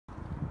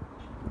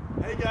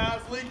Hey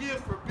guys, Lee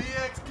Gibbs for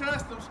BX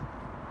Customs.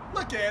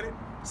 Look at it,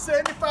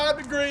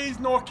 75 degrees,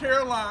 North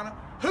Carolina.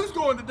 Who's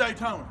going to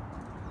Daytona?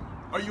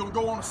 Are you gonna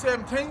go on a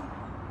 17?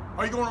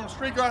 Are you going on a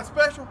Streetglide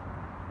special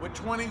with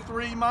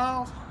 23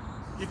 miles?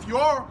 If you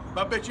are,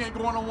 I bet you ain't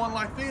going on one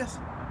like this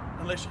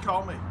unless you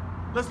call me.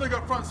 Let's look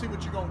up front and see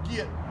what you're gonna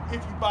get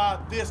if you buy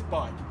this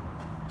bike.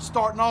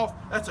 Starting off,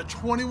 that's a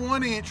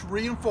 21-inch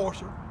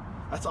reinforcer.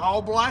 That's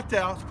all blacked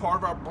out. It's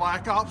part of our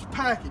Black Ops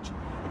package.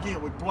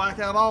 Again, we black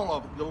out all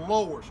of it, the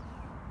lowers,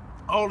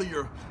 all of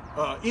your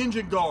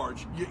engine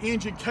guards, your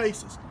engine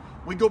cases.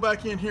 We go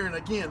back in here and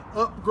again,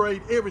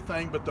 upgrade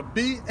everything, but the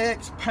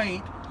BX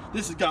paint,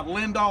 this has got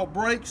Lindahl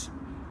brakes.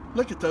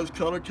 Look at those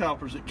colored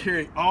calipers that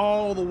carry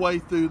all the way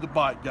through the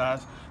bike,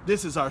 guys.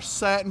 This is our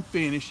satin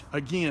finish.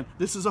 Again,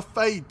 this is a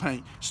fade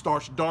paint.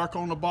 Starts dark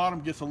on the bottom,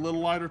 gets a little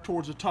lighter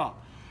towards the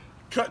top.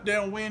 Cut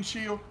down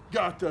windshield,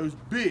 got those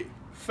big,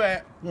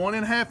 fat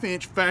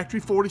 1.5-inch factory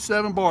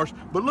 47 bars.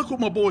 But look what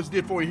my boys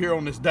did for you here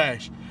on this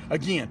dash.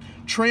 Again,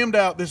 trimmed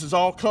out. This is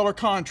all color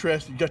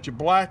contrast. You got your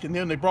black, and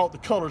then they brought the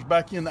colors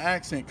back in the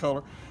accent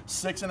color.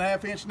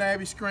 6.5-inch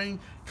navy screen,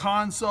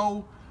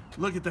 console.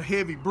 Look at the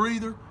heavy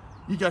breather.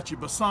 You got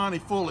your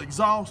Bassani full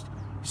exhaust.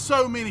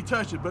 So many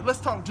touches, but let's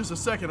talk just a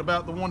second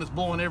about the one that's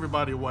blowing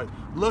everybody away.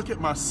 Look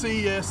at my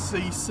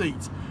CSC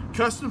seats.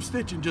 Custom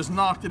stitching just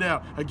knocked it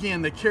out.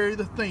 Again, they carry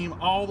the theme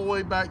all the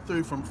way back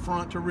through from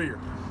front to rear.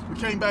 We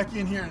came back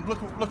in here and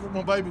look what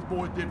my baby's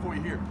boys did for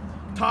you here.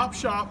 Top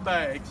shop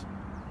bags.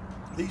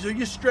 These are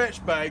your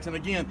stretch bags, and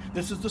again,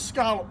 this is the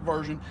scallop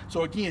version.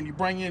 So again, you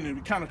bring in and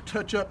you kind of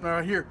touch up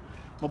right here.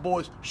 My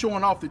boys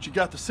showing off that you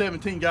got the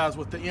 17 guys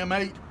with the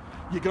M8.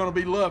 You're gonna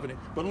be loving it.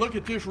 But look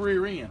at this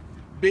rear end.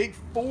 Big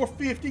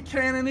 450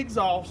 Cannon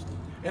exhaust,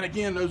 and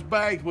again, those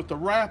bags with the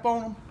wrap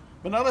on them.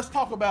 But now let's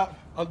talk about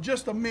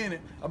just a minute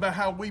about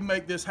how we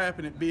make this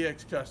happen at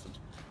BX Customs.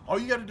 All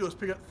you gotta do is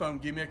pick up the phone,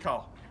 give me a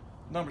call.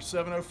 Number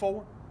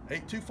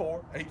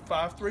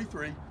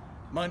 704-824-8533,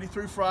 Monday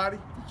through Friday.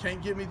 If you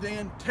can't get me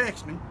then,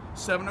 text me,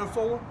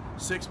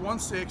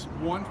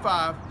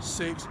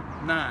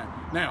 704-616-1569.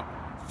 Now,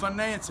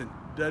 financing,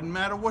 doesn't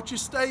matter what your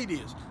state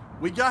is.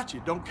 We got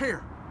you, don't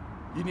care.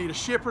 You need a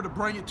shipper to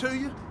bring it to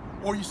you,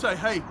 or you say,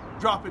 hey,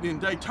 drop it in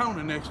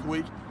Daytona next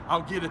week,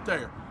 I'll get it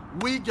there.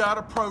 We got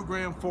a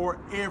program for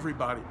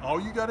everybody.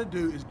 All you gotta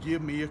do is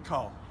give me a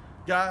call.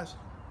 Guys,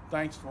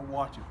 thanks for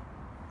watching.